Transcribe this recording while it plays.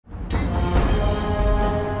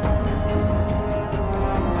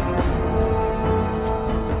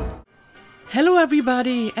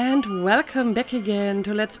everybody, and welcome back again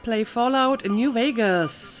to Let's Play Fallout in New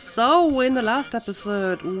Vegas. So, in the last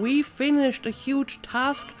episode, we finished a huge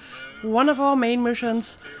task, one of our main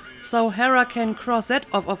missions, so Hera can cross that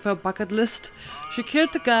off of her bucket list. She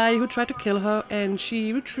killed the guy who tried to kill her, and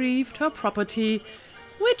she retrieved her property,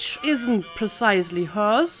 which isn't precisely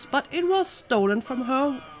hers, but it was stolen from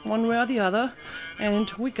her, one way or the other, and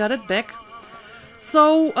we got it back.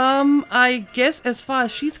 So, I guess as far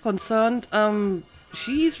as she's concerned,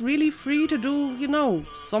 she's really free to do, you know,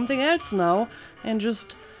 something else now and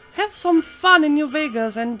just have some fun in New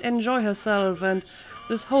Vegas and enjoy herself. And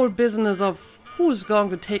this whole business of who's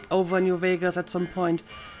going to take over New Vegas at some point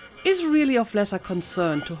is really of lesser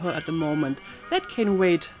concern to her at the moment. That can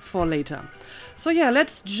wait for later. So yeah,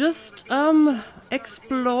 let's just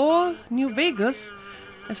explore New Vegas.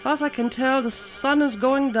 As far as I can tell, the sun is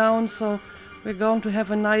going down, so we're going to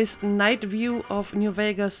have a nice night view of New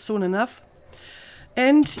Vegas soon enough.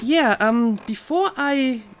 And yeah, before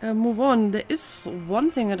I move on, there is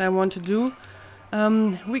one thing that I want to do.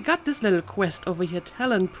 We got this little quest over here,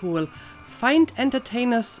 talent pool. Find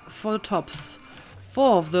entertainers for the tops.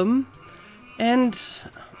 4 of them. And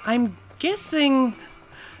I'm guessing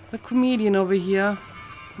the comedian over here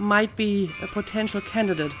might be a potential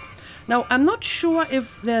candidate. Now, I'm not sure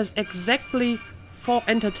if there's exactly 4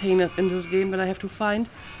 entertainers in this game that I have to find,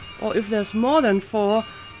 or if there's more than 4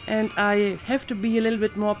 and I have to be a little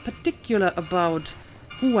bit more particular about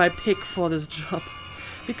who I pick for this job.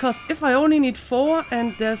 Because if I only need 4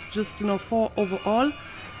 and there's just, you know, 4 overall,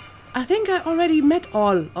 I think I already met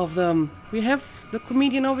all of them. We have the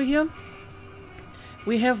comedian over here,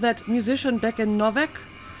 we have that musician back in Novak,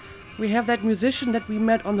 we have that musician that we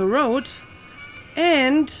met on the road,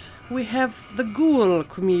 and we have the ghoul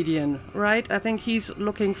comedian, right? I think he's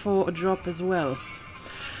looking for a job as well.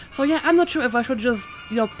 So yeah, I'm not sure if I should just,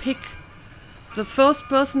 you know, pick the first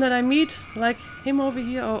person that I meet, like him over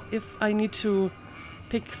here, or if I need to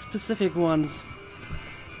pick specific ones.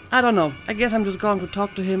 I don't know. I guess I'm just going to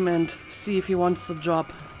talk to him and see if he wants the job.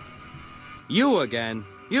 You again?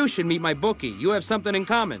 You should meet my bookie. You have something in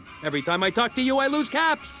common. Every time I talk to you, I lose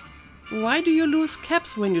caps. Why do you lose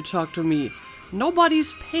caps when you talk to me?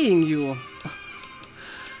 Nobody's paying you.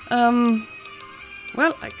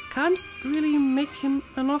 Well, I can't really make him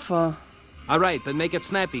an offer. Alright, then make it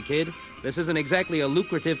snappy, kid. This isn't exactly a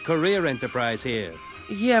lucrative career enterprise here.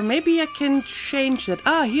 Yeah, maybe I can change that.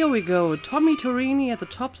 Ah, here we go. Tommy Torini at the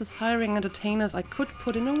Tops is hiring entertainers. I could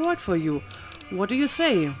put in a word for you. What do you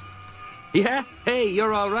say? Yeah? Hey,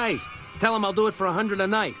 you're alright. Tell him I'll do it for 100 a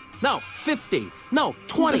night. No, 50. No,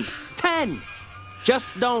 20. 10.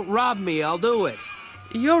 Just don't rob me, I'll do it.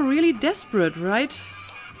 You're really desperate, right?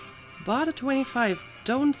 Barter 25.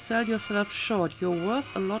 Don't sell yourself short. You're worth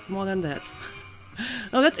a lot more than that.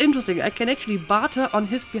 Now that's interesting. I can actually barter on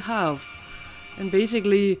his behalf and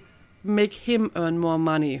basically make him earn more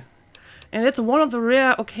money. And that's one of the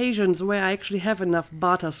rare occasions where I actually have enough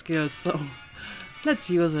barter skills, so let's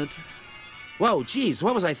use it. Whoa, geez,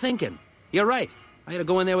 what was I thinking? You're right. I gotta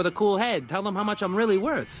go in there with a cool head. Tell them how much I'm really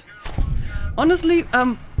worth. Honestly,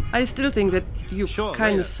 I still think that you Sure,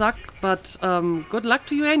 kinda later. suck, but good luck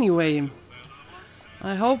to you anyway.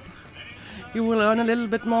 I hope you will earn a little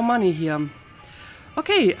bit more money here.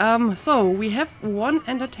 Okay, so we have 1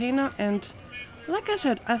 entertainer, and like I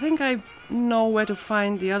said, I think I know where to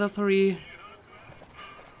find the other 3.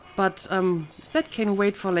 But that can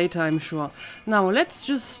wait for later, I'm sure. Now let's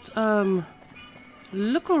just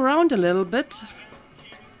look around a little bit.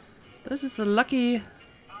 This is a lucky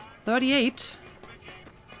 38.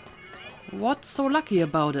 What's so lucky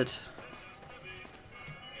about it?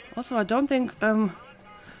 Also, I don't think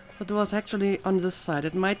the door's actually on this side.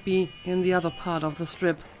 It might be in the other part of the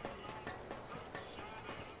strip.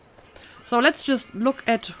 So let's just look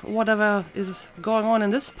at whatever is going on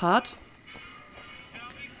in this part.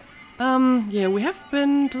 Yeah, we have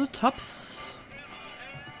been to the Tops.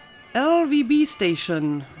 LVB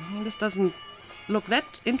station. This doesn't look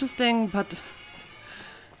that interesting, but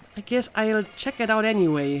I guess I'll check it out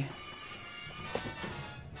anyway.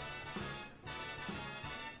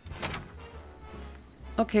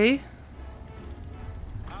 Okay.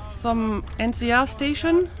 Some NCR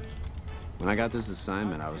station? When I got this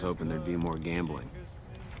assignment, I was hoping there'd be more gambling.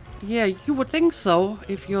 Yeah, you would think so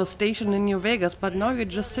if you're stationed in New Vegas, but now you're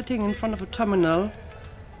just sitting in front of a terminal.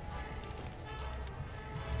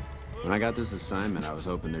 When I got this assignment, I was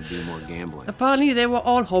hoping there'd be more gambling. Apparently they were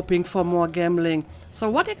all hoping for more gambling. So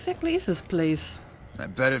what exactly is this place? I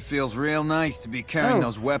bet it feels real nice to be carrying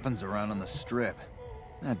those weapons around on the strip.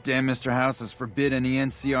 That damn Mr. House has forbid any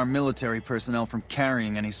NCR military personnel from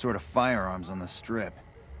carrying any sort of firearms on the strip.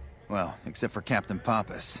 Well, except for Captain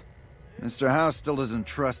Pappas. Mr. House still doesn't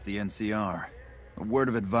trust the NCR. A word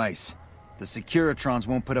of advice. The Securitrons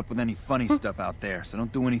won't put up with any funny stuff out there, so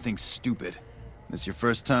don't do anything stupid. This your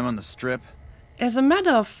first time on the Strip? As a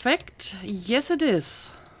matter of fact, yes it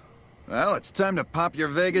is. Well, it's time to pop your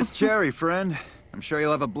Vegas cherry, friend. I'm sure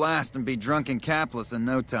you'll have a blast and be drunk and capless in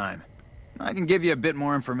no time. I can give you a bit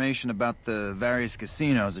more information about the various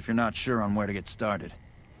casinos if you're not sure on where to get started.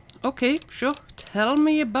 Okay, sure. Tell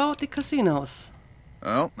me about the casinos.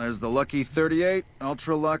 Well, there's the Lucky 38,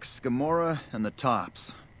 Ultra-Luxe, Gomorrah, and the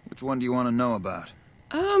Tops. Which one do you want to know about?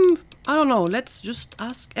 I don't know. Let's just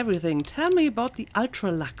ask everything. Tell me about the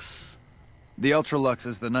Ultra-Luxe. The Ultra-Luxe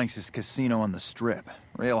is the nicest casino on the Strip.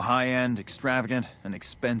 Real high-end, extravagant, and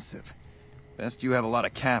expensive. Best you have a lot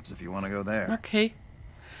of caps if you want to go there. Okay.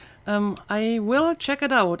 I will check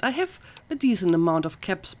it out. I have a decent amount of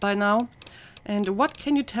caps by now. And what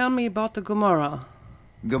can you tell me about the Gomorrah?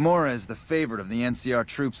 Gomorrah is the favorite of the NCR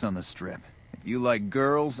troops on the Strip. If you like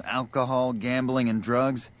girls, alcohol, gambling, and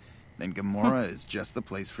drugs, then Gomorrah is just the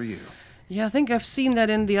place for you. Yeah, I think I've seen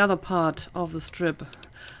that in the other part of the Strip.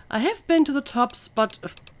 I have been to the Tops, but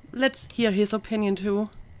let's hear his opinion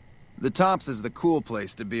too. The Tops is the cool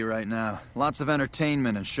place to be right now. Lots of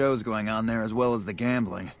entertainment and shows going on there as well as the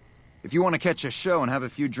gambling. If you want to catch a show and have a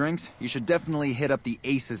few drinks, you should definitely hit up the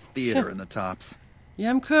Aces Theater in the Tops. Yeah,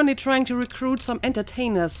 I'm currently trying to recruit some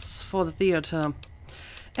entertainers for the theater.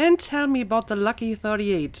 And tell me about the Lucky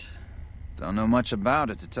 38. Don't know much about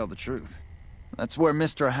it, to tell the truth. That's where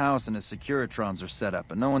Mr. House and his Securitrons are set up,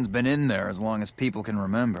 and no one's been in there as long as people can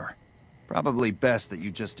remember. Probably best that you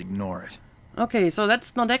just ignore it. Okay, so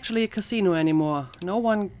that's not actually a casino anymore. No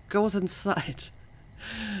one goes inside.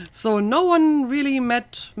 So no one really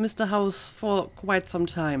met Mr. House for quite some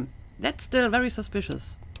time. That's still very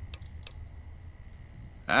suspicious.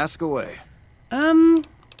 Ask away.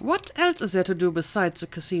 What else is there to do besides the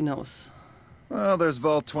casinos? Well, there's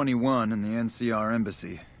Vault 21 and the NCR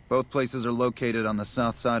Embassy. Both places are located on the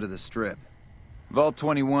south side of the Strip. Vault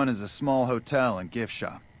 21 is a small hotel and gift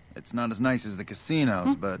shop. It's not as nice as the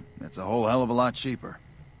casinos, but it's a whole hell of a lot cheaper.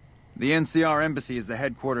 The NCR Embassy is the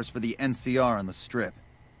headquarters for the NCR on the Strip.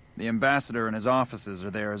 The ambassador and his offices are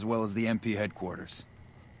there as well as the MP headquarters.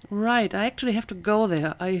 Right, I actually have to go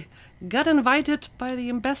there. I got invited by the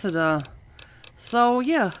ambassador. So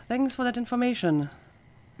yeah, thanks for that information.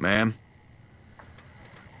 Ma'am?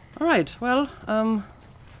 Alright, well,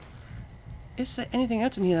 is there anything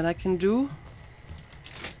else in here that I can do?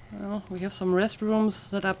 Well, we have some restrooms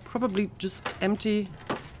that are probably just empty.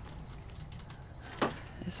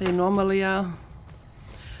 As they normally are.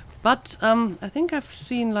 But, I think I've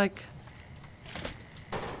seen, like,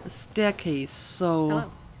 a staircase, so...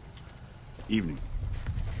 Hello. Evening.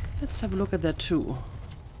 Let's have a look at that too.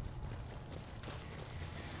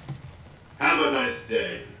 Have a nice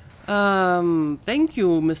day. Thank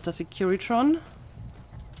you, Mr. Securitron.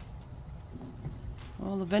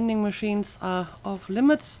 All the vending machines are off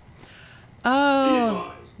limits.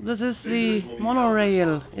 Oh, this is the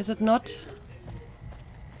monorail, is it not?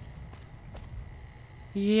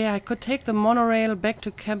 Yeah, I could take the monorail back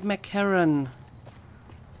to Camp McCarran.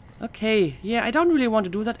 Okay, yeah, I don't really want to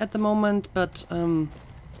do that at the moment, but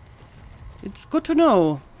it's good to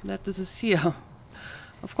know that this is here.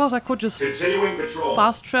 Of course, I could just Continuing patrol.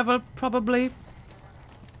 fast travel, probably.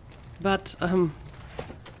 But, I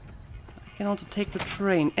can also take the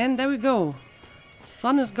train. And there we go.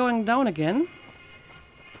 Sun is going down again.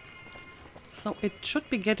 So it should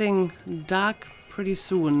be getting dark pretty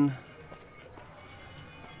soon.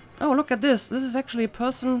 Oh, look at this. This is actually a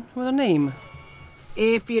person with a name.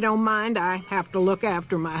 If you don't mind, I have to look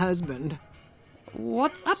after my husband.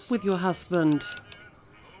 What's up with your husband?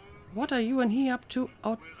 What are you and he up to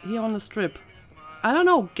out here on the Strip? I don't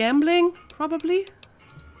know, gambling, probably?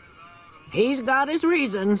 He's got his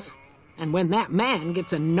reasons. And when that man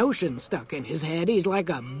gets a notion stuck in his head, he's like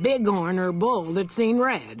a bighorn or bull that's seen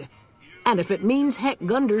red. And if it means Heck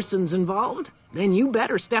Gunderson's involved, then you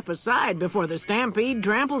better step aside before the stampede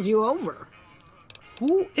tramples you over.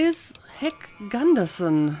 Who is Heck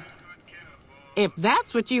Gunderson? If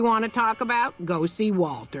that's what you want to talk about, go see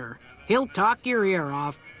Walter. He'll talk your ear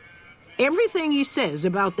off. Everything he says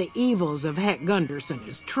about the evils of Heck Gunderson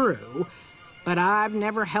is true, but I've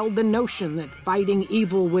never held the notion that fighting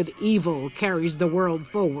evil with evil carries the world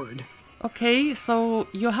forward. Okay, so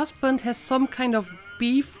your husband has some kind of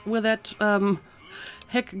beef with that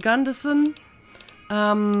Heck Gunderson.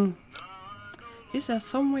 Is there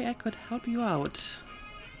some way I could help you out?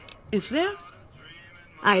 Is there?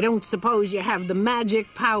 I don't suppose you have the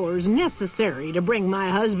magic powers necessary to bring my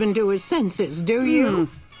husband to his senses, do you?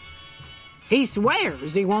 He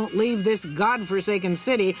swears he won't leave this godforsaken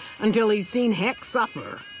city until he's seen Heck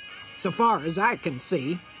suffer. So far as I can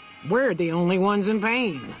see, we're the only ones in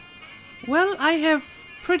pain. Well, I have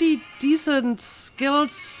pretty decent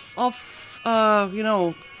skills of,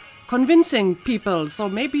 convincing people, so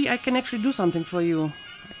maybe I can actually do something for you.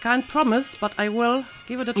 I can't promise, but I will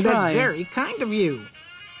give it a try. That's very kind of you.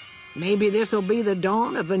 Maybe this'll be the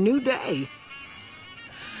dawn of a new day.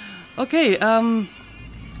 Okay,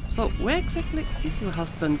 so where exactly is your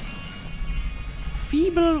husband?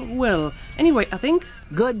 Feeble Will. Anyway, I think...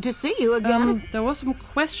 Good to see you again. there were some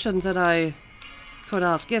questions that I could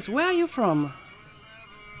ask. Yes, where are you from?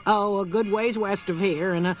 Oh, a good ways west of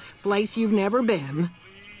here, in a place you've never been.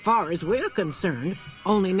 Far as we're concerned,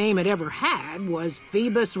 only name it ever had was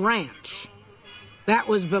Phoebus Ranch. That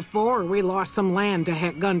was before we lost some land to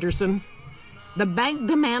Heck Gunderson. The bank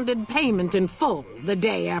demanded payment in full the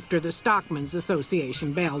day after the Stockmen's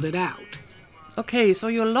Association bailed it out. Okay, so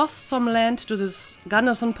you lost some land to this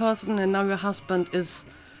Gunderson person and now your husband is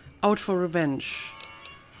out for revenge.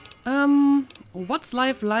 What's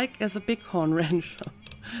life like as a bighorn rancher?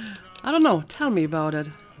 I don't know, tell me about it.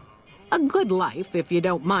 A good life if you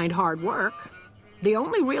don't mind hard work. The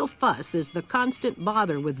only real fuss is the constant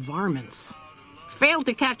bother with varmints. Fail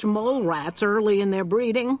to catch mole rats early in their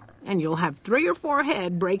breeding, and you'll have 3 or 4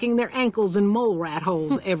 head breaking their ankles in mole rat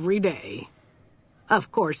holes every day.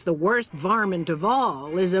 Of course, the worst varmint of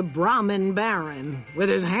all is a Brahmin baron, with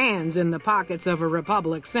his hands in the pockets of a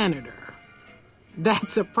Republic senator.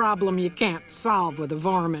 That's a problem you can't solve with a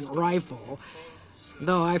varmint rifle,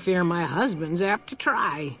 though I fear my husband's apt to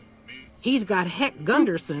try. He's got Heck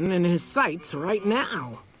Gunderson in his sights right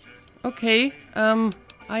now. Okay,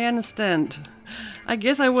 I understand. I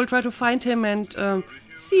guess I will try to find him and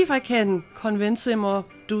see if I can convince him or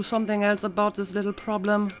do something else about this little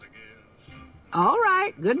problem. All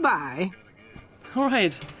right, goodbye. All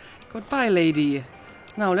right, goodbye, lady.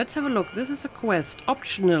 Now, let's have a look. This is a quest,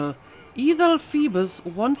 optional. Ethel Phoebus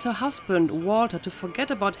wants her husband, Walter, to forget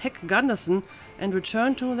about Heck Gunderson and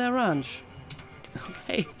return to their ranch.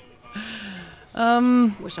 Okay.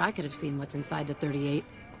 Wish I could have seen what's inside the 38.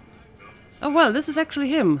 Oh, well, this is actually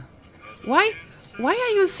him. Why are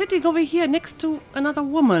you sitting over here next to another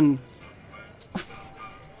woman?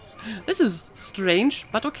 This is strange,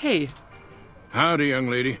 but okay. Howdy, young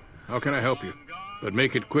lady. How can I help you? But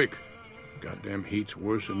make it quick. Goddamn heat's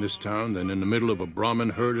worse in this town than in the middle of a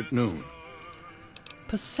Brahmin herd at noon.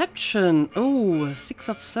 Perception. Oh, 6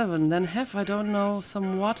 of 7. Then have, I don't know,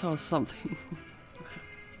 some water or something.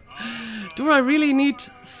 Do I really need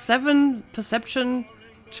 7 perception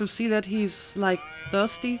to see that he's, like,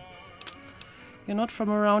 thirsty? You're not from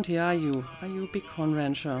around here, are you? Are you a bighorn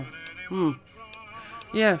rancher?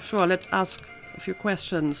 Yeah, sure, let's ask a few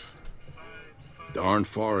questions. Darn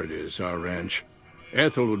far it is, our ranch.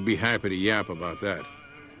 Ethel would be happy to yap about that.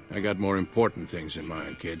 I got more important things in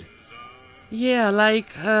mind, kid. Yeah,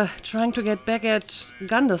 like, trying to get back at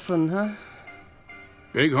Gunderson, huh?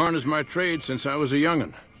 Bighorn is my trade since I was a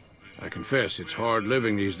young'un. I confess, it's hard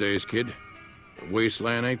living these days, kid. The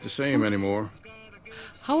wasteland ain't the same anymore.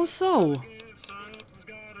 How so?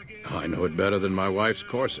 I know it better than my wife's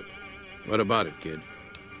corset. What about it, kid?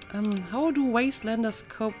 How do wastelanders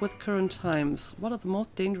cope with current times? What are the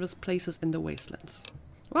most dangerous places in the wastelands?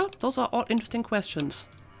 Well, those are all interesting questions.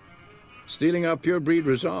 Stealing our pure breed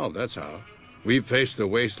resolve, that's how. We've faced the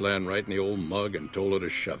wasteland right in the old mug and told her to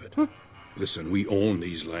shove it. Listen, we own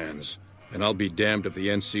these lands. And I'll be damned if the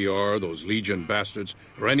NCR, those Legion bastards,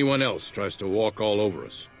 or anyone else tries to walk all over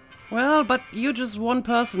us. Well, but you're just one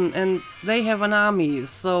person and they have an army,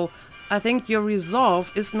 so I think your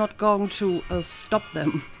resolve is not going to stop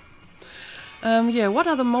them. Yeah, what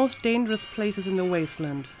are the most dangerous places in the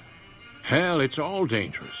wasteland? Hell, it's all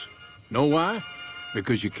dangerous. Know why?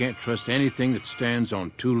 Because you can't trust anything that stands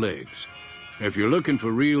on 2 legs. If you're looking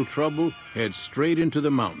for real trouble, head straight into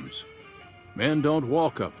the mountains. Men don't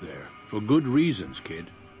walk up there, for good reasons,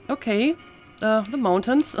 kid. Okay, the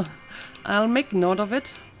mountains. I'll make note of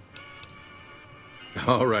it.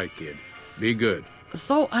 All right, kid. Be good.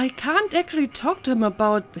 So I can't actually talk to him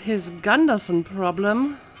about his Gunderson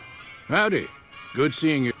problem. Howdy. Good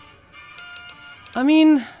seeing you. I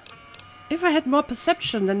mean, if I had more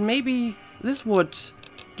perception, then maybe this would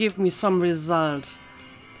give me some result.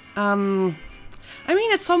 I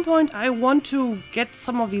mean, at some point I want to get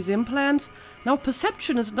some of these implants. Now,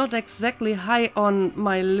 perception is not exactly high on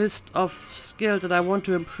my list of skills that I want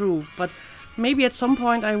to improve, but maybe at some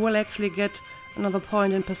point I will actually get another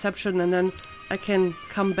point in perception and then I can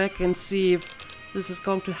come back and see if this is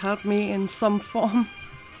going to help me in some form.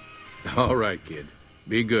 All right, kid.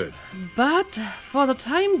 Be good. But for the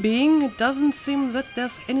time being, it doesn't seem that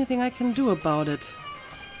there's anything I can do about it.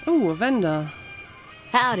 Oh, a vendor.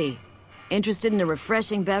 Howdy. Interested in a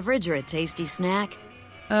refreshing beverage or a tasty snack?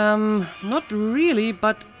 Not really,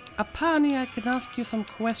 but apparently I can ask you some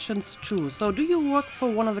questions too. So, do you work for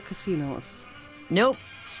one of the casinos? Nope.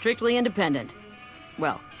 Strictly independent.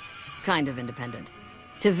 Well, kind of independent.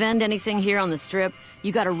 To vend anything here on the Strip,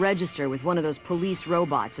 you gotta register with one of those police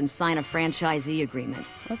robots and sign a franchisee agreement.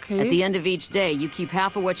 Okay. At the end of each day, you keep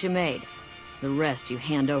half of what you made. The rest you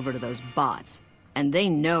hand over to those bots. And they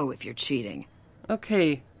know if you're cheating.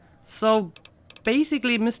 Okay. So,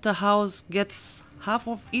 basically Mr. House gets half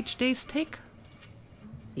of each day's take?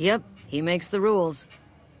 Yep, he makes the rules.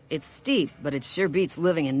 It's steep, but it sure beats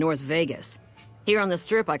living in North Vegas. Here on the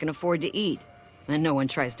Strip, I can afford to eat, and no one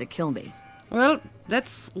tries to kill me. Well,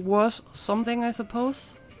 that's worth something, I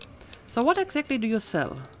suppose. So what exactly do you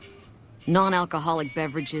sell? Non-alcoholic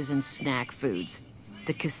beverages and snack foods.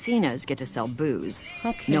 The casinos get to sell booze.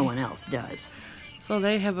 Okay. No one else does. So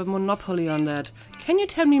they have a monopoly on that. Can you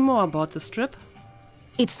tell me more about the Strip?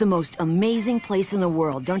 It's the most amazing place in the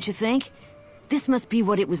world, don't you think? This must be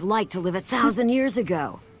what it was like to live 1,000 years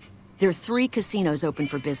ago. There are 3 casinos open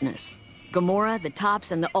for business. Gomorrah, the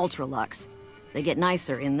Tops, and the Ultra-Luxe. They get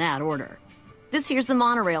nicer in that order. This here's the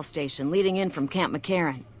monorail station leading in from Camp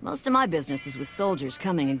McCarran. Most of my business is with soldiers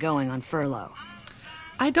coming and going on furlough.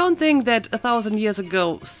 I don't think that 1,000 years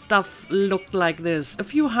ago stuff looked like this. A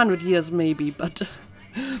few hundred years maybe, but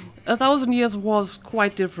 1,000 years was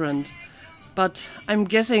quite different. But I'm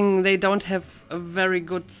guessing they don't have a very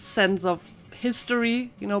good sense of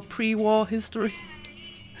history, you know, pre-war history.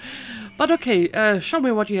 But okay, show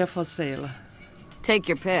me what you have for sale. Take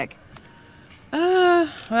your pick.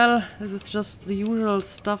 Well, this is just the usual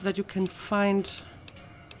stuff that you can find.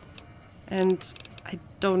 And I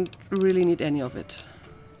don't really need any of it.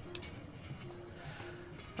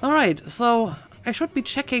 Alright, so I should be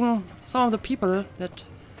checking some of the people that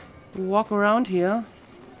walk around here.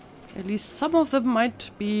 At least some of them might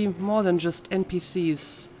be more than just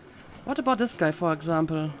NPCs. What about this guy, for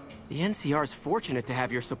example? The NCR is fortunate to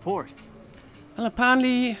have your support. Well,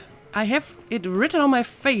 apparently I have it written on my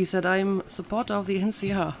face that I'm a supporter of the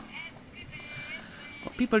NCR.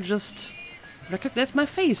 Well, people just recognize my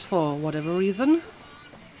face for whatever reason.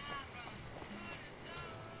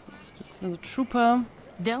 It's just another trooper.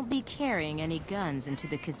 Don't be carrying any guns into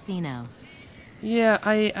the casino. Yeah,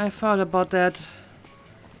 I've heard about that.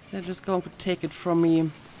 They're just going to take it from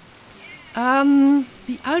me.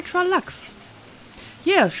 The Ultra-Luxe.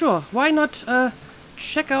 Yeah, sure. Why not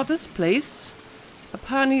check out this place?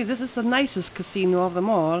 Apparently this is the nicest casino of them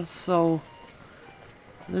all, so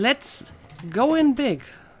let's go in big.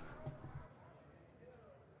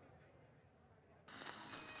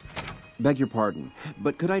 Beg your pardon,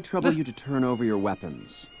 but could I trouble you to turn over your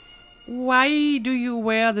weapons? Why do you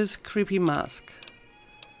wear this creepy mask?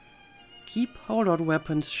 Keep holdout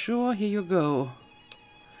weapons. Sure, here you go.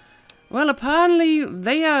 Well, apparently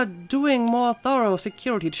they are doing more thorough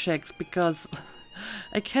security checks because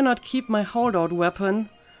I cannot keep my holdout weapon.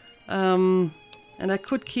 And I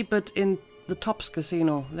could keep it in the Tops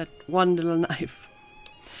casino, that one little knife.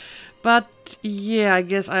 But yeah, I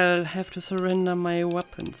guess I'll have to surrender my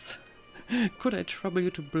weapons. Could I trouble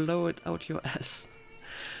you to blow it out your ass?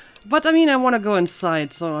 But I mean, I want to go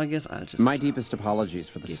inside, so I guess I'll just... My deepest apologies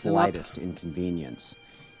for the slightest inconvenience.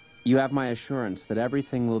 You have my assurance that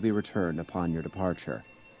everything will be returned upon your departure.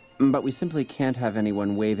 But we simply can't have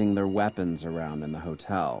anyone waving their weapons around in the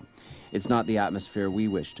hotel. It's not the atmosphere we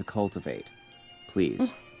wish to cultivate.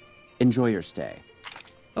 Please, enjoy your stay.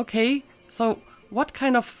 Okay, so what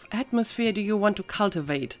kind of atmosphere do you want to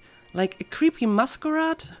cultivate? Like a creepy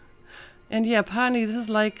masquerade? And yeah, apparently this is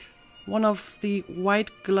like one of the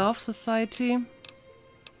White Glove Society.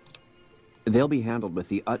 They'll be handled with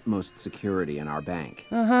the utmost security in our bank.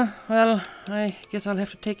 Well, I guess I'll have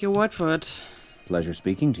to take your word for it. Pleasure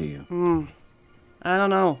speaking to you. I don't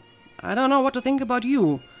know. I don't know what to think about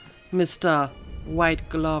you, Mr. White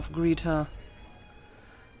Glove Greeter.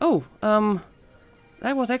 Oh,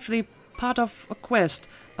 that was actually part of a quest.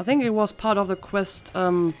 I think it was part of the quest,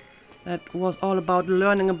 that was all about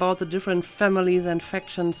learning about the different families and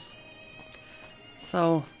factions.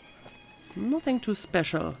 So, nothing too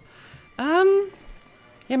special.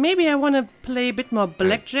 Yeah, maybe I want to play a bit more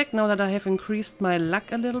blackjack now that I have increased my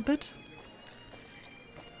luck a little bit.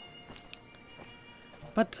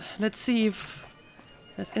 But let's see if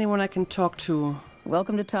there's anyone I can talk to.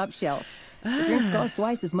 Welcome to Top Shelf. The drinks cost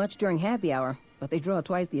twice as much during happy hour, but they draw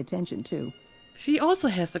twice the attention, too. She also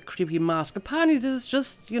has a creepy mask. Apparently this is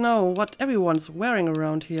just, you know, what everyone's wearing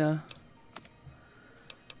around here.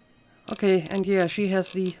 Okay, and yeah, she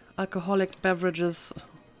has the alcoholic beverages.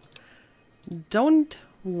 Don't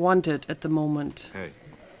want it at the moment. Hey.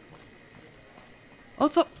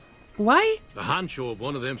 Also, why? The honcho of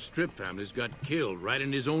one of them strip families got killed right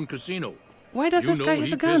in his own casino. Why does this guy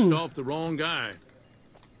has a gun? You know, he pissed off the wrong guy.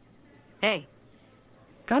 Hey.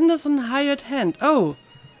 Gunderson hired hand. Oh.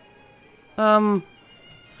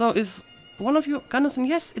 So is one of you Gunderson?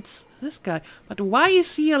 Yes, it's this guy. But why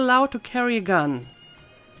is he allowed to carry a gun?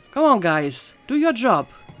 Come on, guys. Do your job.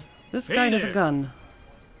 This guy has a gun.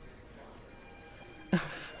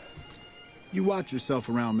 You watch yourself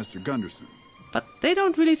around Mr. Gunderson. But they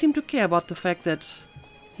don't really seem to care about the fact that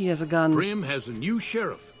he has a gun. Prim has a new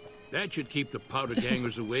sheriff. That should keep the powder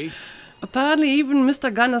gangers away. Apparently even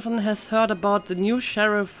Mr. Gunderson has heard about the new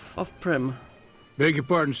sheriff of Prim. Beg your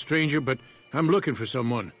pardon, stranger, but I'm looking for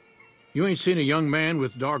someone. You ain't seen a young man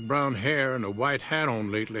with dark brown hair and a white hat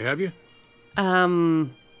on lately, have you?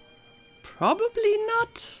 Probably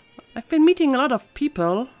not. I've been meeting a lot of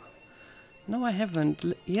people. No, I haven't.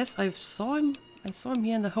 Yes, I saw him. I saw him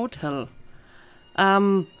here in the hotel.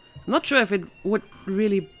 I'm not sure if it would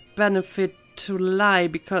really benefit to lie,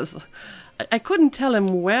 because I couldn't tell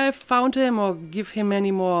him where I found him or give him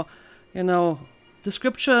any more, you know,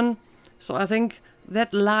 description. So I think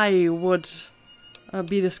that lie would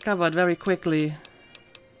be discovered very quickly.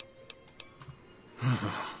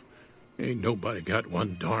 Ain't nobody got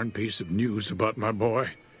one darn piece of news about my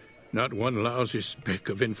boy. Not one lousy speck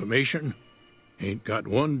of information. Ain't got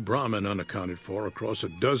one Brahmin unaccounted for across a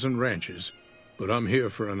dozen ranches. But I'm here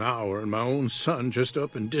for an hour and my own son just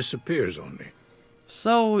up and disappears on me.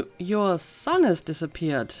 So your son has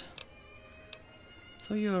disappeared.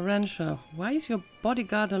 So you're a rancher. Why is your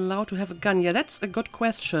bodyguard allowed to have a gun? Yeah, that's a good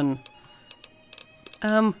question.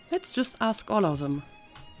 Let's just ask all of them.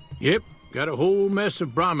 Yep, got a whole mess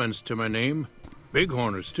of Brahmins to my name.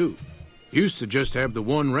 Bighorners, too. Used to just have the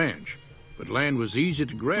one ranch, but land was easy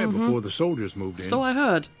to grab before the soldiers moved in. So I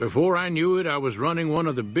heard. Before I knew it, I was running one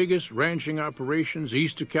of the biggest ranching operations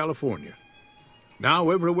east of California.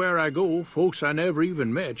 Now, everywhere I go, folks I never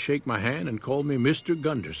even met shake my hand and call me Mr.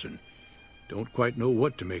 Gunderson. Don't quite know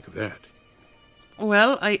what to make of that.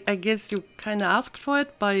 Well, I guess you kind of asked for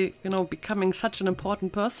it by, you know, becoming such an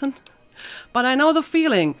important person. But I know the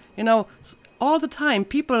feeling, you know, all the time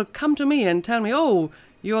people come to me and tell me, oh,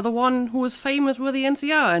 you're the one who is famous with the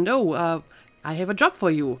NCR, and oh, I have a job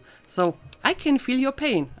for you. So I can feel your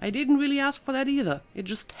pain. I didn't really ask for that either. It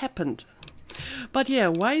just happened. But yeah,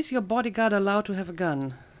 why is your bodyguard allowed to have a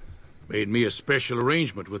gun? Made me a special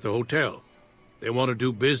arrangement with the hotel. They want to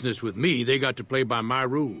do business with me, they got to play by my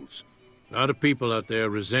rules. A lot of people out there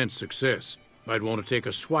resent success. Might want to take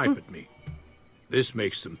a swipe at me. This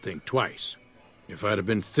makes them think twice. If I'd have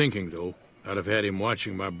been thinking, though, I'd have had him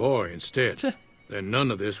watching my boy instead. Then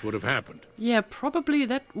none of this would have happened. Yeah, probably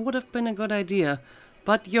that would have been a good idea.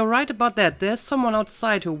 But you're right about that. There's someone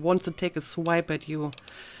outside who wants to take a swipe at you.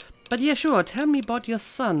 But yeah, sure, tell me about your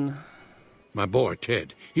son. My boy,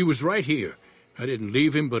 Ted. He was right here. I didn't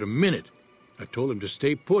leave him but a minute. I told him to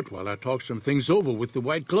stay put while I talked some things over with the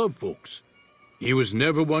White Glove folks. He was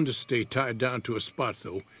never one to stay tied down to a spot,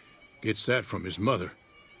 though. Gets that from his mother.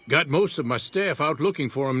 Got most of my staff out looking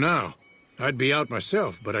for him now. I'd be out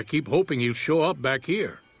myself, but I keep hoping he'll show up back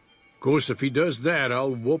here. Of course, if he does that,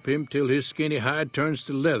 I'll whoop him till his skinny hide turns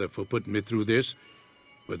to leather for putting me through this.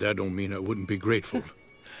 But that don't mean I wouldn't be grateful.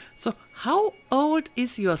 So, how old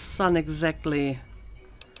is your son exactly?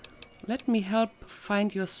 Let me help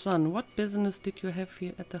find your son. What business did you have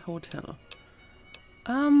here at the hotel?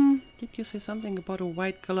 Did you say something about a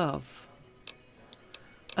white glove?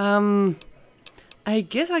 I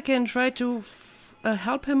guess I can try to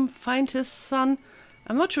help him find his son.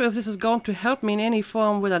 I'm not sure if this is going to help me in any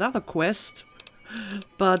form with that other quest.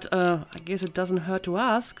 But, I guess it doesn't hurt to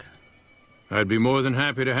ask. I'd be more than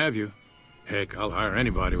happy to have you. Heck, I'll hire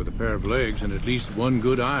anybody with a pair of legs and at least one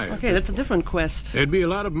good eye. Okay, that's a different quest. There'd be a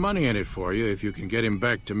lot of money in it for you if you can get him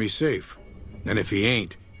back to me safe. And if he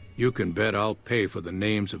ain't, you can bet I'll pay for the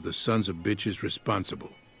names of the sons of bitches responsible.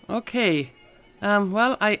 Okay.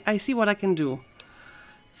 Well, I see what I can do.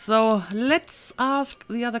 So, let's ask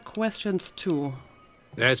the other questions too.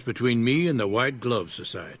 That's between me and the White Glove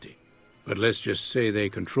Society. But let's just say they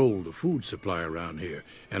control the food supply around here,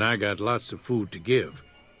 and I got lots of food to give.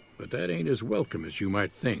 But that ain't as welcome as you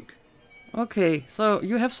might think. Okay, so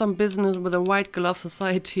you have some business with the White Glove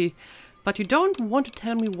Society, but you don't want to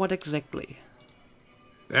tell me what exactly.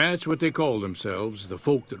 That's what they call themselves, the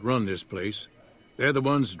folk that run this place. They're the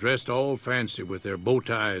ones dressed all fancy with their bow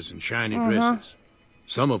ties and shiny dresses.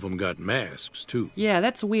 Some of them got masks, too. Yeah,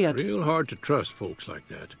 that's weird. Real hard to trust folks like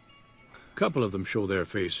that. A couple of them show their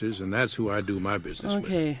faces, and that's who I do my business with.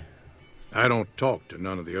 Okay. I don't talk to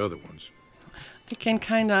none of the other ones. I can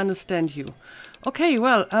kinda understand you. Okay,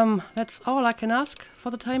 well, that's all I can ask for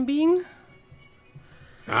the time being.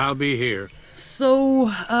 I'll be here.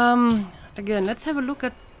 So, again, let's have a look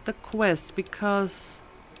at the quest, because...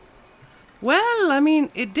 Well, I mean,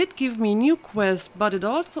 it did give me new quest, but it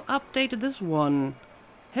also updated this one.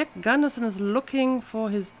 Heck Gunderson is looking for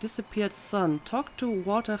his disappeared son. Talk to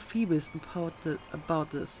Walter Phoebus about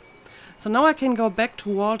this. So now I can go back to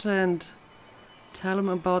Walter and tell him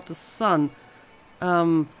about the son.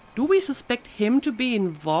 Do we suspect him to be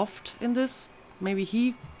involved in this? Maybe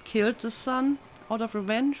he killed the son out of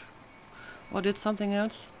revenge? Or did something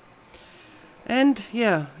else? And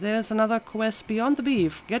yeah, there's another quest beyond the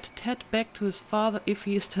beef. Get Ted back to his father if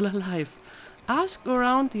he is still alive. Ask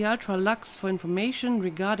around the Ultra-Luxe for information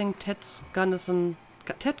regarding Ted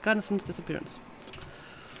Gunderson's disappearance.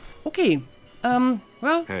 Okay,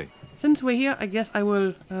 well, hey. Since we're here, I guess I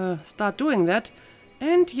will start doing that.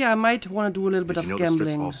 And yeah, I might want to do a little bit of Did you know gambling.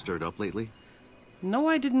 the strip's all stirred up lately? No,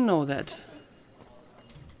 I didn't know that.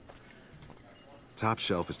 Top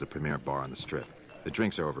Shelf is the premier bar on the strip. The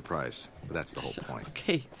drinks are overpriced, but that's the whole point.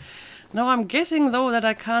 Okay. Now I'm guessing though that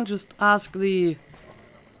I can't just ask the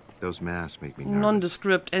Those masks make me nervous.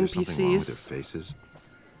 nondescript Is there something wrong with their NPCs. faces?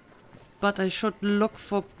 But I should look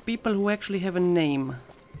for people who actually have a name.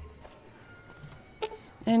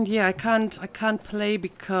 And yeah, I can't play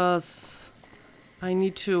because I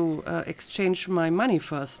need to exchange my money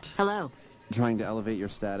first. Hello. Trying to elevate your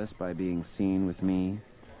status by being seen with me?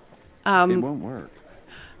 It won't work.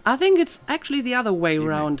 I think it's actually the other way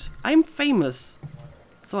around. I'm famous.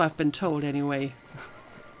 So I've been told anyway.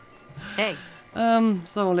 Hey.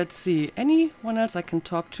 So let's see. Anyone else I can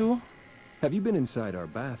talk to? Have you been inside our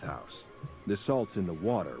bathhouse? The salts in the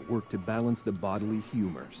water work to balance the bodily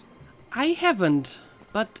humors. I haven't,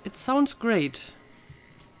 but it sounds great.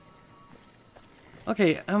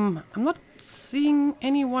 Okay, I'm not seeing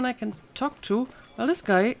anyone I can talk to. Well, this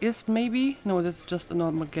guy is maybe... No, that's just a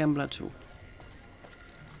normal gambler too.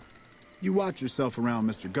 You watch yourself around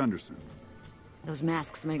Mr. Gunderson. Those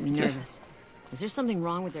masks make me nervous. Is there something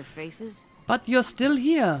wrong with their faces? But you're still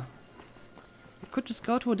here. You could just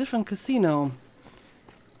go to a different casino.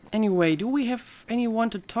 Anyway, do we have anyone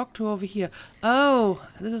to talk to over here? Oh,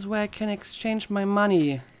 this is where I can exchange my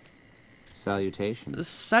money. Salutations.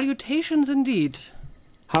 Salutations indeed.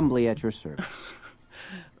 Humbly at your service.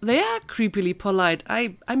 They are creepily polite.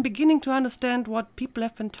 I'm beginning to understand what people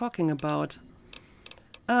have been talking about.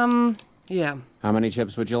 Yeah. How many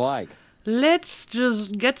chips would you like? Let's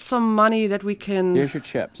just get some money that we can... Here's your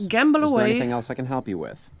chips. Gamble away. Is there anything else I can help you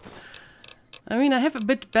with? I mean, I have a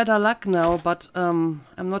bit better luck now, but I'm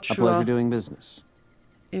not sure... A pleasure doing business.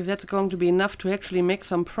 If that's going to be enough to actually make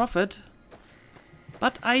some profit.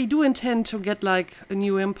 But I do intend to get, like, a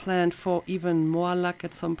new implant for even more luck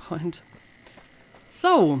at some point.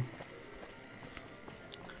 So...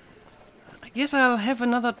 I guess I'll have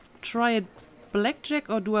another try at blackjack,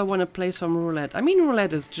 or do I want to play some roulette? I mean,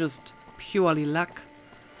 roulette is just purely luck.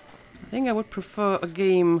 I think I would prefer a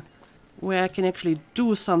game where I can actually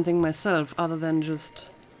do something myself other than just,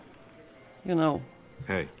 you know,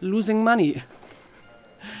 losing money.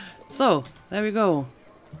 So, there we go.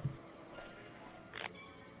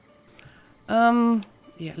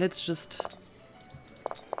 Yeah, let's just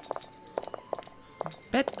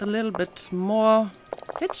bet a little bit more.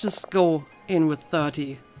 Let's just go in with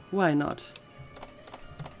 30. Why not?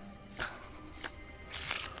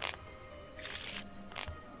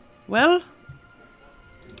 Well,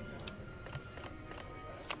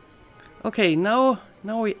 okay, now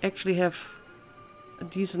we actually have a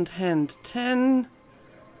decent hand. 10,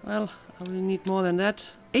 well, I will need more than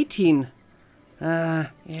that. 18. Yeah,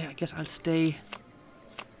 I guess I'll stay.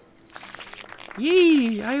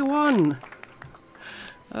 Yee, I won.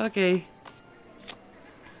 Okay.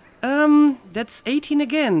 That's 18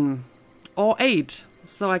 again. Or 8.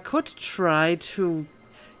 So I could try to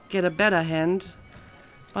get a better hand.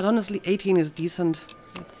 But honestly, 18 is decent.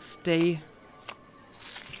 Let's stay.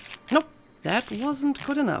 Nope, that wasn't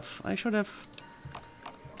good enough. I should have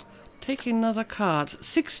taken another card.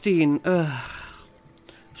 16. Ugh.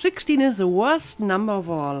 16 is the worst number of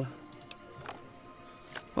all.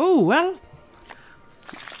 Oh, well.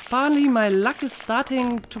 Apparently my luck is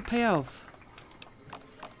starting to pay off.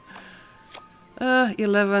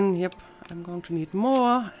 11, yep. I'm going to need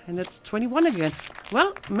more, and that's 21 again.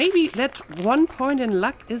 Well, maybe that 1 point in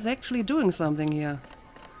luck is actually doing something here.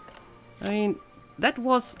 I mean, that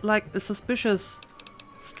was like a suspicious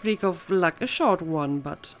streak of luck. A short one,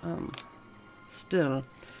 but still.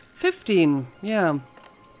 15, yeah.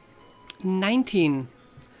 19.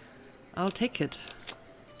 I'll take it.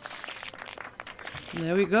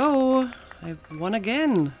 There we go. I've won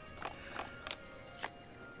again.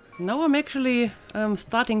 Now I'm actually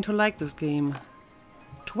starting to like this game.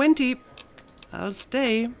 20. I'll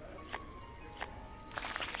stay.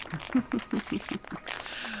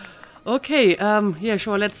 Okay, yeah,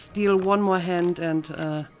 sure, let's deal one more hand,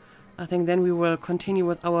 and I think then we will continue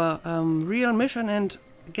with our real mission, and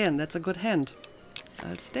again, that's a good hand.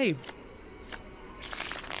 I'll stay.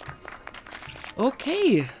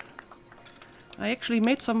 Okay. I actually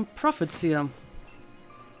made some profits here.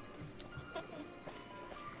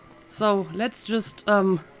 So, let's just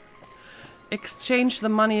exchange the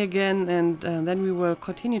money again, and then we will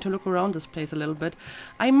continue to look around this place a little bit.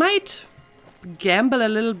 I might gamble a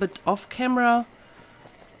little bit off camera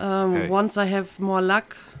once I have more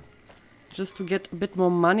luck, just to get a bit more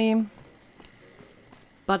money.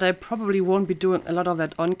 But I probably won't be doing a lot of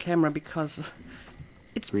that on camera because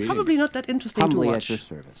it's probably not that interesting to watch. At your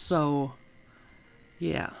service. So,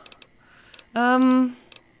 yeah.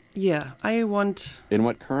 Yeah, I want... In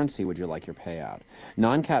what currency would you like your payout?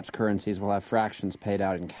 Non-caps currencies will have fractions paid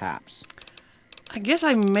out in caps. I guess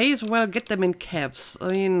I may as well get them in caps. I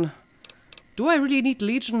mean, do I really need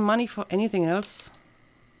Legion money for anything else?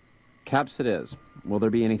 Caps it is. Will there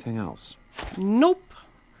be anything else? Nope.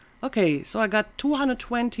 Okay, so I got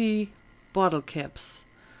 220 bottle caps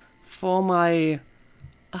for my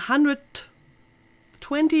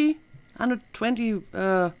 120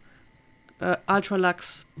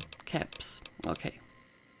 Ultra-Luxe caps. Okay.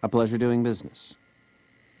 A pleasure doing business.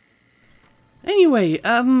 Anyway,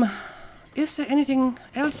 is there anything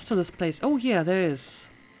else to this place? Oh yeah, there is.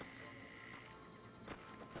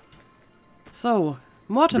 So,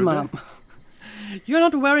 Mortimer, you're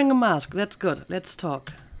not wearing a mask. That's good. Let's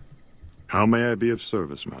talk. How may I be of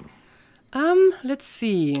service, madam? Let's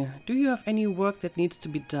see. Do you have any work that needs to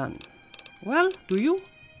be done? Well, do you?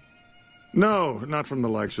 No, not from the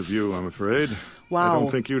likes of you, I'm afraid. Wow. I don't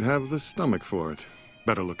think you'd have the stomach for it.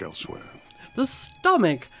 Better look elsewhere. The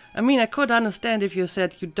stomach? I mean, I could understand if you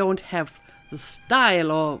said you don't have the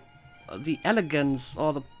style or the elegance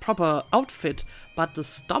or the proper outfit, but the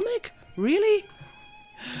stomach? Really?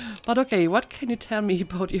 But okay, what can you tell me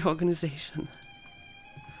about your organization?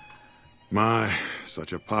 My,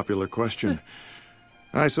 such a popular question.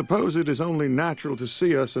 I suppose it is only natural to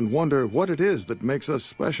see us and wonder what it is that makes us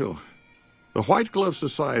special. The White Glove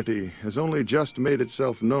Society has only just made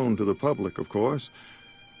itself known to the public, of course,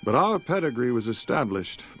 but our pedigree was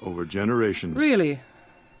established over generations. Really?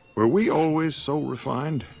 Were we always so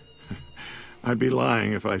refined? I'd be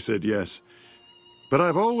lying if I said yes. But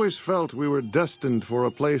I've always felt we were destined for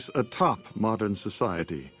a place atop modern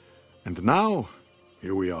society. And now,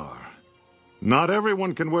 here we are. Not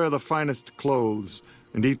everyone can wear the finest clothes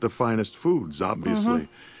and eat the finest foods, obviously.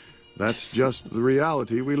 That's just the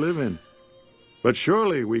reality we live in. But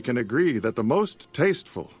surely we can agree that the most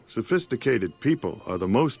tasteful, sophisticated people are the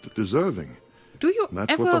most deserving. Do you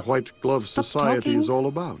That's ever what the White Glove Society talking? is all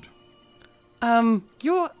about.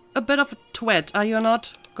 You're a bit of a twat, are you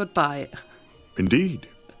not? Goodbye. Indeed.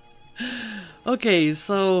 Okay,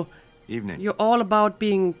 so... Evening. You're all about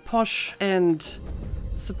being posh and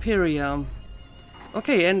superior.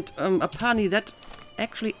 Okay, and apparently that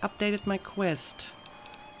actually updated my quest.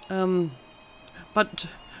 But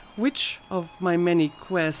which of my many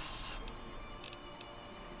quests?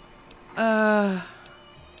 I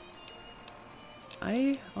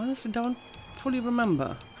honestly don't fully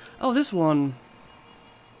remember. Oh, this one.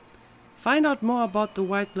 Find out more about the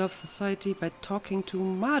White Glove Society by talking to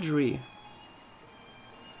Marjorie.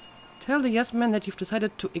 Tell the yes man that you've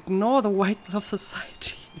decided to ignore the White Glove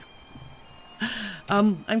Society.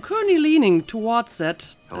 I'm currently leaning towards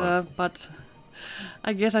that, but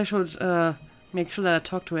I guess I should make sure that I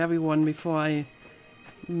talk to everyone before I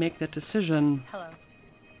make that decision. Hello.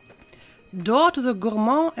 Door to the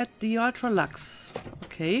gourmand at the Ultra-Luxe.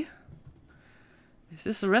 Okay. Is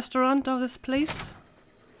this a restaurant of this place?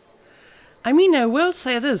 I mean, I will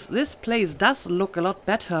say this place does look a lot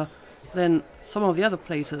better than some of the other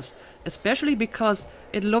places, especially because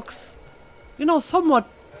it looks, you know, somewhat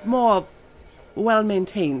more well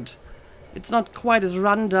maintained. It's not quite as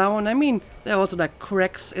run down. I mean, there are also like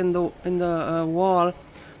cracks in the wall,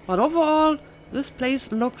 but overall, this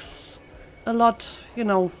place looks a lot, you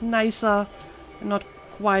know, nicer, and not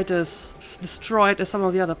quite as destroyed as some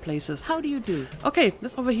of the other places. How do you do? Okay,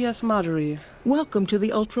 this over here is Marjorie. Welcome to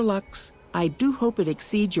the Ultra-Luxe. I do hope it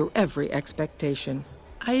exceeds your every expectation.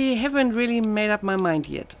 I haven't really made up my mind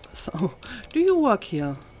yet. So, do you work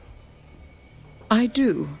here? I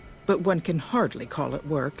do, but one can hardly call it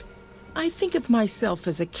work. I think of myself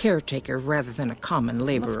as a caretaker rather than a common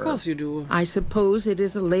laborer. Of course you do. I suppose it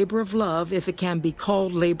is a labor of love, if it can be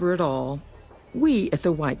called labor at all. We at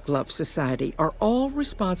the White Glove Society are all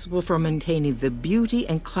responsible for maintaining the beauty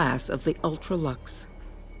and class of the Ultra-Luxe.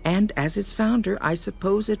 And as its founder, I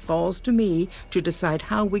suppose it falls to me to decide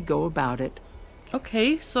how we go about it.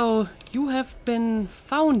 Okay, so you have been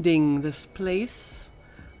founding this place.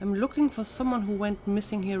 I'm looking for someone who went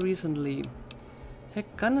missing here recently.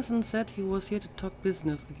 Heck Gunnison said he was here to talk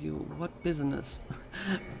business with you. What business?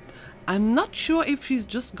 I'm not sure if she's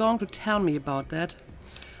just going to tell me about that.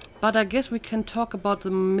 But I guess we can talk about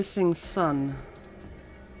the missing son.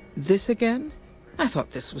 This again? I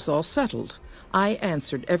thought this was all settled. I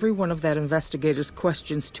answered every one of that investigator's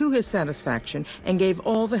questions to his satisfaction and gave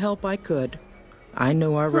all the help I could. I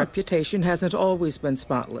know our reputation hasn't always been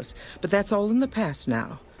spotless, but that's all in the past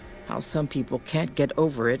now. How some people can't get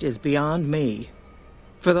over it is beyond me.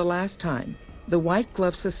 For the last time, the White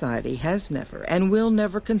Glove Society has never and will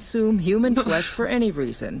never consume human flesh for any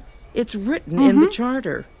reason. It's written in the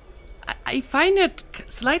charter. I find it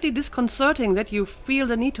slightly disconcerting that you feel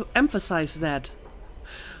the need to emphasize that.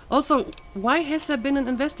 Also, why has there been an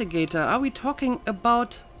investigator? Are we talking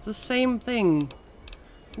about the same thing?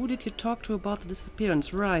 Who did you talk to about the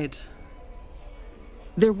disappearance? Right.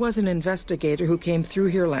 There was an investigator who came through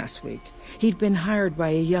here last week. He'd been hired by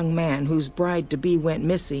a young man whose bride-to-be went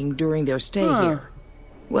missing during their stay here.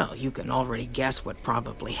 Well, you can already guess what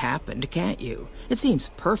probably happened, can't you? It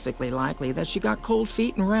seems perfectly likely that she got cold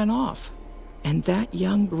feet and ran off. And that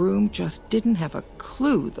young groom just didn't have a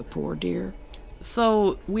clue, the poor dear.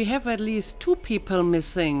 So, we have at least 2 people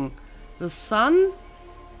missing. The son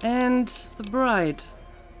and the bride.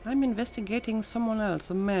 I'm investigating someone else,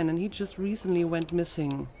 a man, and he just recently went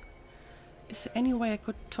missing. Is there any way I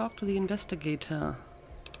could talk to the investigator?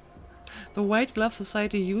 The White Glove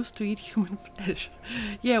Society used to eat human flesh.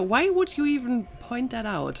 Yeah, why would you even point that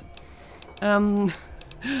out?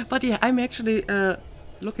 But yeah, I'm actually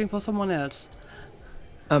looking for someone else.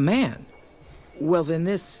 A man? Well, then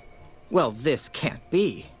this can't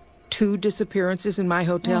be. 2 disappearances in my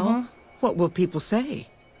hotel? What will people say?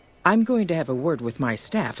 I'm going to have a word with my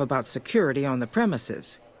staff about security on the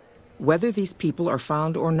premises. Whether these people are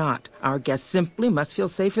found or not, our guests simply must feel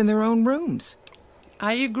safe in their own rooms.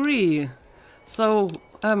 I agree. So,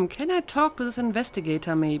 can I talk to this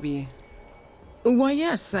investigator, maybe? Why,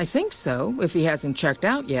 yes, I think so, if he hasn't checked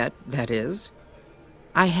out yet, that is.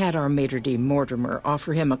 I had our maitre d' Mortimer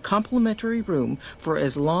offer him a complimentary room for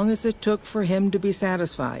as long as it took for him to be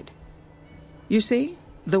satisfied. You see,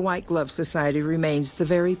 the White Glove Society remains the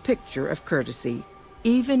very picture of courtesy,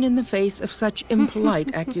 even in the face of such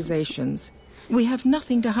impolite accusations. We have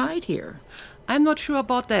nothing to hide here. I'm not sure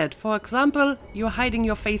about that. For example, you're hiding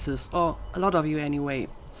your faces, or a lot of you anyway.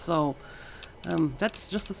 So, that's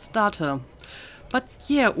just a starter. But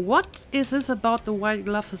yeah, what is this about the White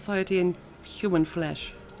Glove Society and human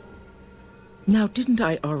flesh? Now, didn't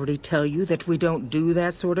I already tell you that we don't do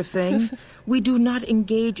that sort of thing? We do not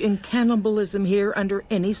engage in cannibalism here under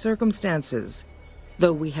any circumstances.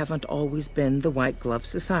 Though we haven't always been the White Glove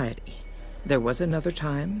Society. There was another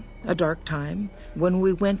time, a dark time, when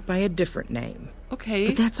we went by a different name. Okay.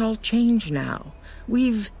 But that's all changed now.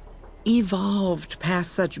 We've evolved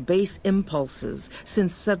past such base impulses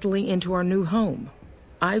since settling into our new home.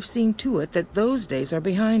 I've seen to it that those days are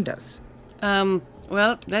behind us.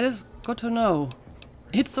 Well, that is good to know.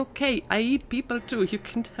 It's okay, I eat people too, you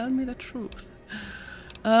can tell me the truth.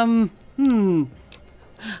 I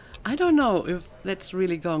don't know if that's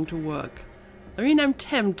really going to work. I mean, I'm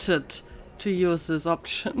tempted to use this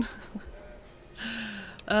option.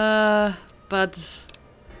 But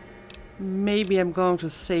maybe I'm going to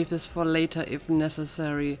save this for later if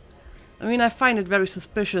necessary. I mean, I find it very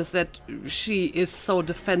suspicious that she is so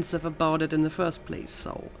defensive about it in the first place,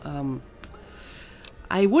 so,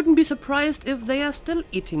 I wouldn't be surprised if they are still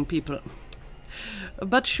eating people.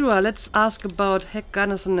 But sure, let's ask about Heck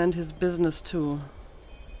Gunnison and his business too.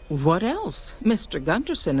 What else? Mr.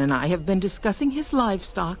 Gunderson and I have been discussing his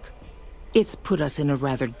livestock. It's put us in a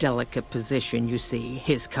rather delicate position, you see,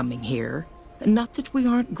 his coming here. Not that we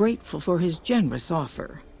aren't grateful for his generous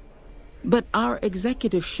offer. But our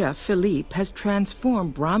executive chef, Philippe, has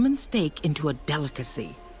transformed Brahmin steak into a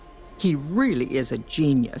delicacy. He really is a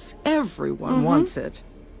genius. Everyone wants it.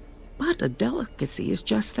 But a delicacy is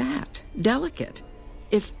just that, delicate.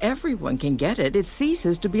 If everyone can get it, it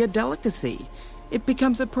ceases to be a delicacy. It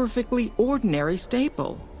becomes a perfectly ordinary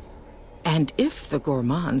staple. And if the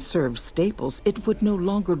gourmand served staples, it would no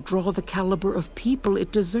longer draw the caliber of people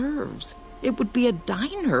it deserves. It would be a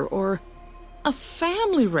diner or a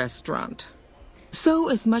family restaurant. So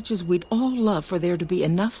as much as we'd all love for there to be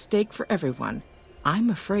enough steak for everyone, I'm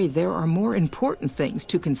afraid there are more important things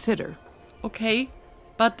to consider. Okay,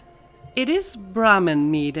 but it is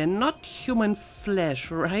Brahmin meat and not human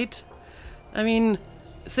flesh, right? I mean,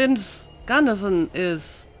 since Gunderson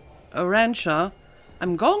is a rancher,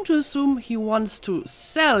 I'm going to assume he wants to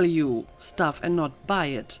sell you stuff and not buy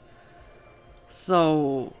it.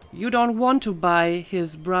 So, you don't want to buy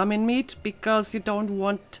his Brahmin meat because you don't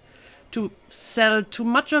want to sell too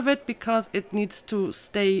much of it because it needs to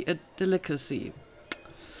stay a delicacy.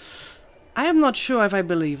 I am not sure if I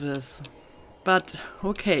believe this, but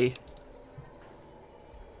okay.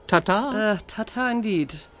 Ta-ta. Ta-ta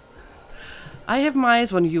indeed. I have my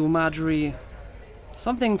eyes on you, Marjorie.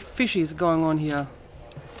 Something fishy is going on here.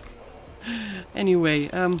 Anyway,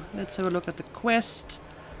 let's have a look at the quest.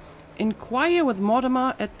 Inquire with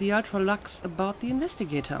Mortimer at the Ultra-Luxe about the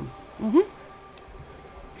investigator.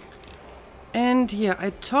 And yeah, I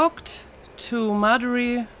talked to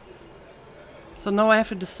Marjorie. So now I have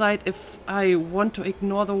to decide if I want to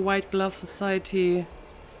ignore the White Glove Society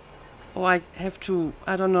or I have to,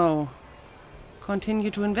 I don't know,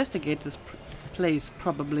 continue to investigate this place,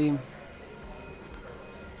 probably.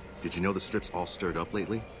 Did you know the strip's all stirred up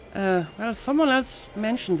lately? Well, someone else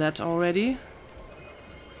mentioned that already.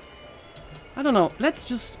 I don't know. Let's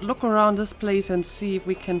just look around this place and see if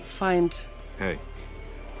we can find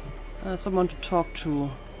someone to talk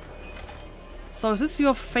to. So is this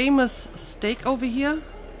your famous steak over here?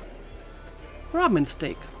 Brahmin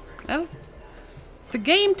steak. Well, the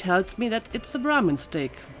game tells me that it's a Brahmin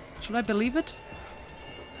steak. Should I believe it?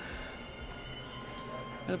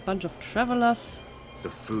 A bunch of travelers. The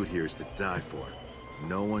food here is to die for.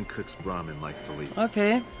 No one cooks Brahmin like Philippe.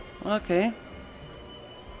 Okay, okay.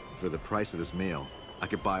 For the price of this meal, I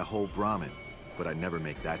could buy a whole Brahmin, but I'd never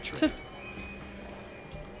make that trade.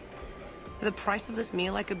 For the price of this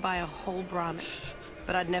meal, I could buy a whole Brahmin,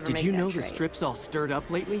 but I'd never make that trade. Did you know the strip's all stirred up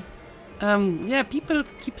lately? Yeah, people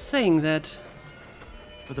keep saying that.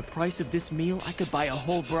 For the price of this meal, I could buy a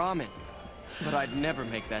whole Brahmin, but I'd never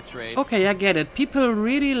make that trade. Okay, I get it. People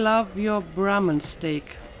really love your Brahmin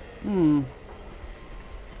steak.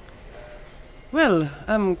 Well,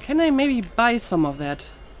 can I maybe buy some of that?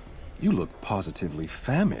 You look positively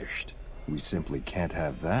famished. We simply can't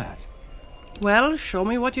have that. Well, show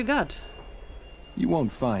me what you got. You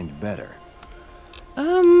won't find better.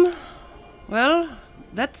 Well,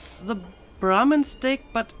 that's the Brahmin steak,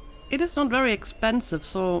 but it is not very expensive,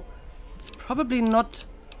 so it's probably not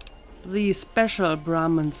the special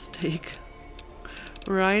Brahmin steak.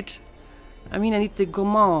 Right? I mean, I need the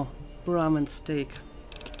gourmand Brahmin steak.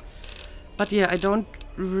 But yeah, I don't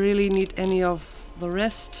really need any of the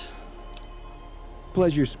rest.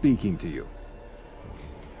 Pleasure speaking to you.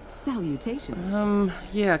 Salutations.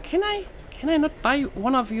 Yeah, can I not buy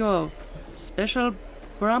one of your special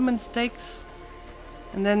Brahmin steaks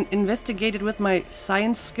and then investigate it with my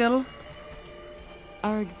science skill?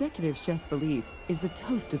 Our executive chef Philippe is the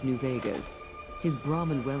toast of New Vegas. His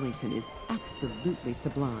Brahmin Wellington is absolutely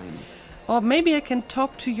sublime. Or maybe I can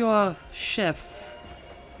talk to your chef.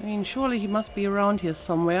 I mean, surely he must be around here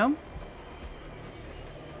somewhere.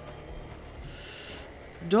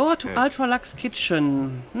 Door to Ultra-Luxe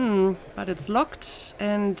kitchen. But it's locked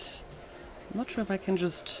and I'm not sure if I can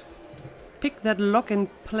just pick that lock in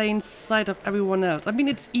plain sight of everyone else. I mean,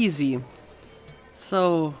 it's easy.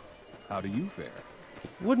 So... How do you fare?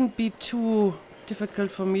 Wouldn't be too difficult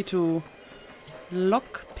for me to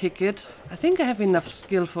lock pick it. I think I have enough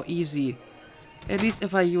skill for easy. At least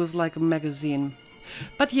if I use like a magazine.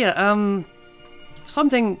 But yeah,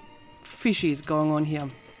 something fishy is going on here.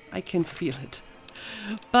 I can feel it.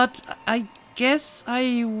 But I guess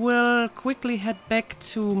I will quickly head back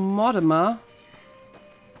to Mortimer,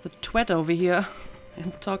 the twat over here,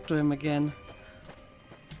 and talk to him again.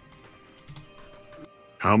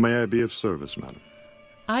 How may I be of service, madam?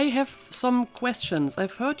 I have some questions.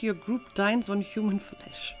 I've heard your group dines on human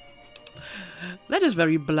flesh. That is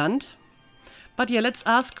very blunt. But yeah, let's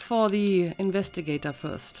ask for the investigator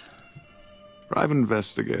first. Private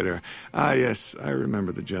investigator. Ah, yes, I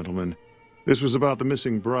remember the gentleman. This was about the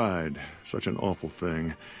missing bride. Such an awful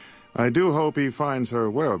thing. I do hope he finds her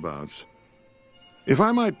whereabouts. If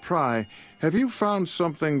I might pry, have you found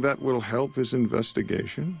something that will help his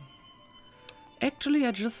investigation? Actually,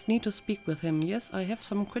 I just need to speak with him. Yes, I have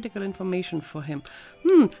some critical information for him.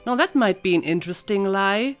 Now that might be an interesting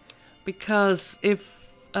lie. Because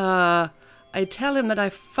if I tell him that I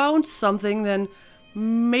found something, then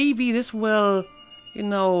maybe this will, you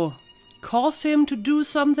know, cause him to do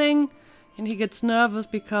something. And he gets nervous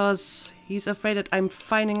because he's afraid that I'm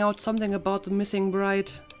finding out something about the missing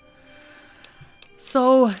bride.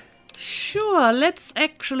 So, sure, let's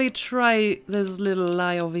actually try this little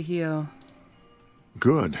lie over here.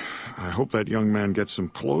 Good. I hope that young man gets some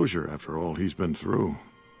closure after all he's been through.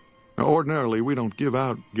 Now, ordinarily, we don't give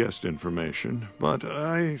out guest information, but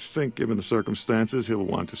I think given the circumstances, he'll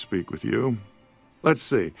want to speak with you. Let's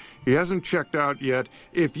see. He hasn't checked out yet.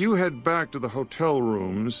 If you head back to the hotel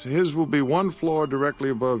rooms, his will be one floor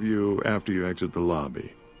directly above you after you exit the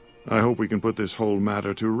lobby. I hope we can put this whole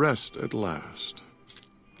matter to rest at last.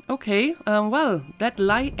 Okay, well, that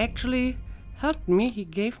lie actually helped me. He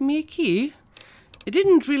gave me a key. It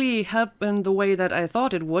didn't really help in the way that I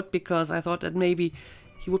thought it would, because I thought that maybe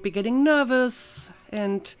he would be getting nervous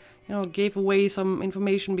and, you know, gave away some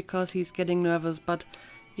information because he's getting nervous, but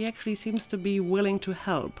he actually seems to be willing to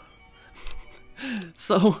help.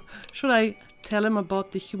 So, should I tell him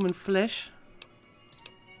about the human flesh?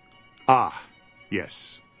 Ah,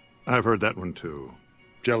 yes. I've heard that one too.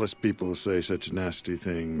 Jealous people say such nasty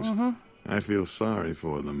things. I feel sorry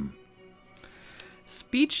for them.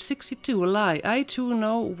 Speech 62, a lie. I too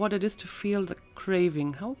know what it is to feel the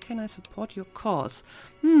craving. How can I support your cause?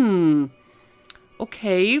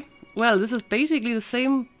 Okay. Well, this is basically the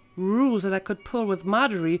same ruse that I could pull with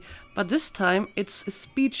Marjorie, but this time it's a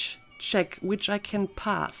speech check which I can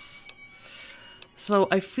pass. So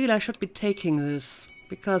I feel I should be taking this,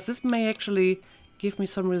 because this may actually give me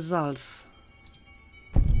some results.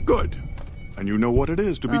 Good. And you know what it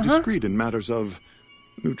is to be discreet in matters of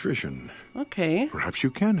nutrition. Okay. Perhaps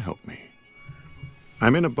you can help me.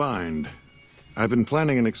 I'm in a bind. I've been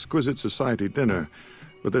planning an exquisite society dinner,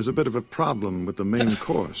 but there's a bit of a problem with the main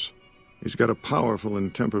course. He's got a powerful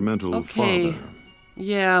and temperamental father.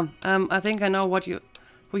 Yeah, I think I know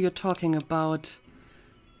who you're talking about.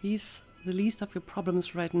 He's the least of your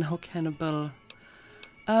problems right now, Cannibal.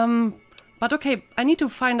 But okay, I need to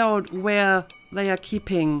find out where they are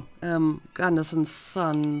keeping Gunderson's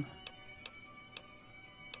son.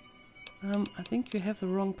 I think you have the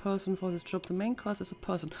wrong person for this job. The main cause is a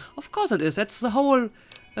person. Of course it is. That's the whole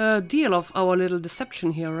deal of our little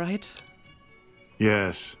deception here, right?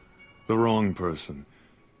 Yes, the wrong person.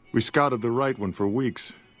 We scouted the right one for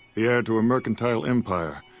weeks. The heir to a mercantile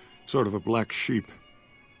empire. Sort of a black sheep.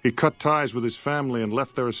 He cut ties with his family and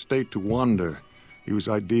left their estate to wander. He was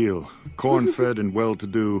ideal, corn-fed and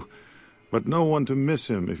well-to-do, but no one to miss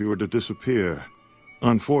him if he were to disappear.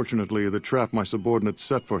 Unfortunately, the trap my subordinates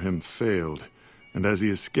set for him failed, and as he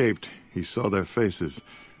escaped, he saw their faces.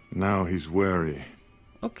 Now he's wary.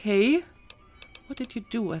 Okay. What did you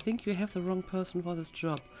do? I think you have the wrong person for this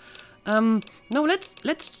job. No,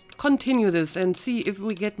 let's continue this and see if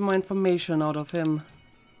we get more information out of him.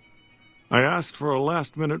 I asked for a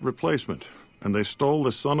last-minute replacement, and they stole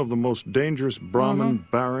the son of the most dangerous Brahmin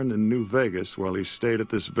baron in New Vegas while he stayed at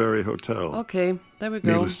this very hotel. Okay, there we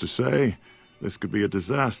go. Needless to say, this could be a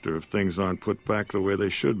disaster if things aren't put back the way they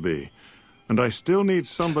should be. And I still need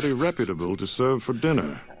somebody reputable to serve for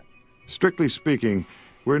dinner. Strictly speaking,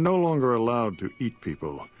 we're no longer allowed to eat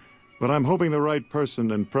people. But I'm hoping the right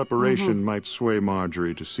person and preparation might sway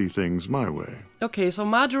Marjorie to see things my way. Okay, so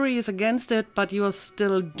Marjorie is against it, but you're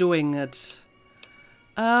still doing it.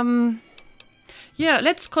 Yeah,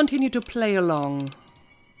 let's continue to play along.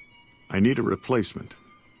 I need a replacement,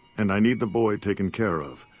 and I need the boy taken care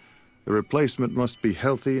of. The replacement must be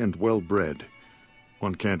healthy and well-bred.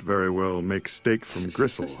 One can't very well make steak from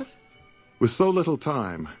gristle. With so little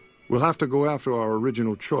time, we'll have to go after our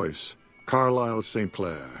original choice, Carlisle St.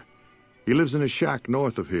 Clair. He lives in a shack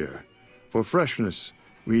north of here. For freshness,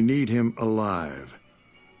 we need him alive.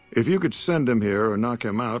 If you could send him here or knock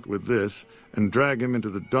him out with this and drag him into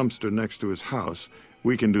the dumpster next to his house,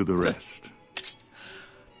 we can do the rest.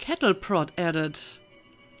 Kettle prod added.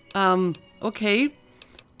 Okay.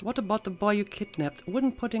 What about the boy you kidnapped?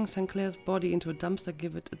 Wouldn't putting Sinclair's body into a dumpster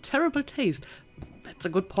give it a terrible taste? That's a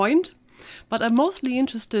good point. But I'm mostly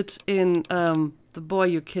interested in the boy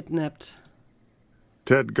you kidnapped.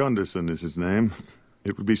 Ted Gunderson is his name.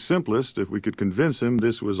 It would be simplest if we could convince him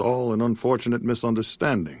this was all an unfortunate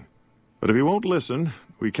misunderstanding. But if he won't listen,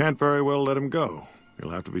 we can't very well let him go. He'll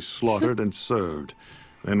have to be slaughtered and served.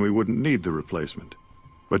 Then we wouldn't need the replacement.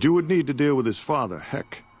 But you would need to deal with his father,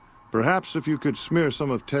 Heck. Perhaps if you could smear some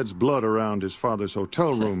of Ted's blood around his father's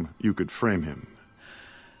hotel room, you could frame him.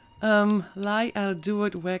 Lie, I'll do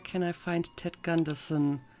it. Where can I find Ted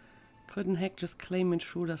Gunderson? Couldn't Heck just claim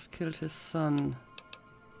intruders killed his son?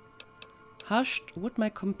 Hushed, would my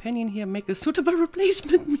companion here make a suitable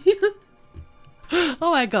replacement meal?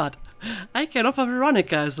 Oh my god, I can offer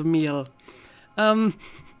Veronica as a meal.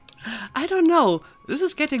 I don't know, this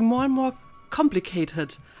is getting more and more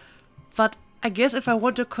complicated. But I guess if I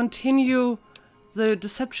want to continue the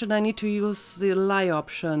deception, I need to use the lie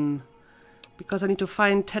option. Because I need to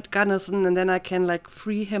find Ted Gunnison and then I can, like,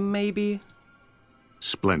 free him, maybe.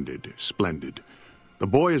 Splendid, splendid. The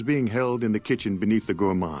boy is being held in the kitchen beneath the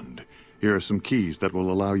gourmand. Here are some keys that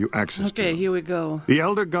will allow you access to him. Okay, here we go. The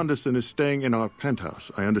Elder Gunderson is staying in our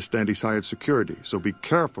penthouse. I understand he's hired security, so be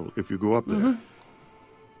careful if you go up there.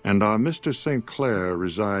 And our Mr. St. Clair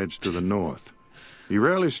resides to the north. He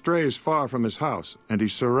rarely strays far from his house, and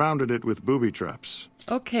he's surrounded it with booby traps.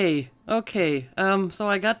 Okay, okay. So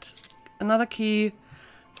I got another key,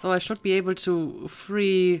 so I should be able to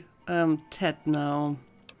free Ted now.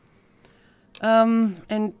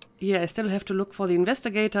 And yeah, I still have to look for the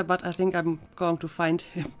investigator, but I think I'm going to find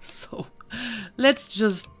him. So let's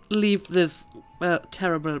just leave this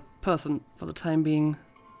terrible person for the time being.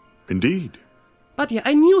 Indeed. But yeah,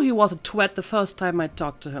 I knew he was a twat the first time I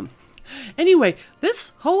talked to him. Anyway,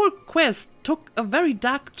 this whole quest took a very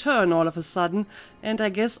dark turn all of a sudden, and I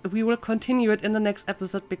guess we will continue it in the next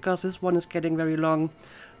episode because this one is getting very long.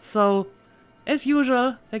 So, as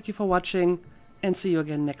usual, thank you for watching, and see you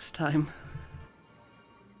again next time.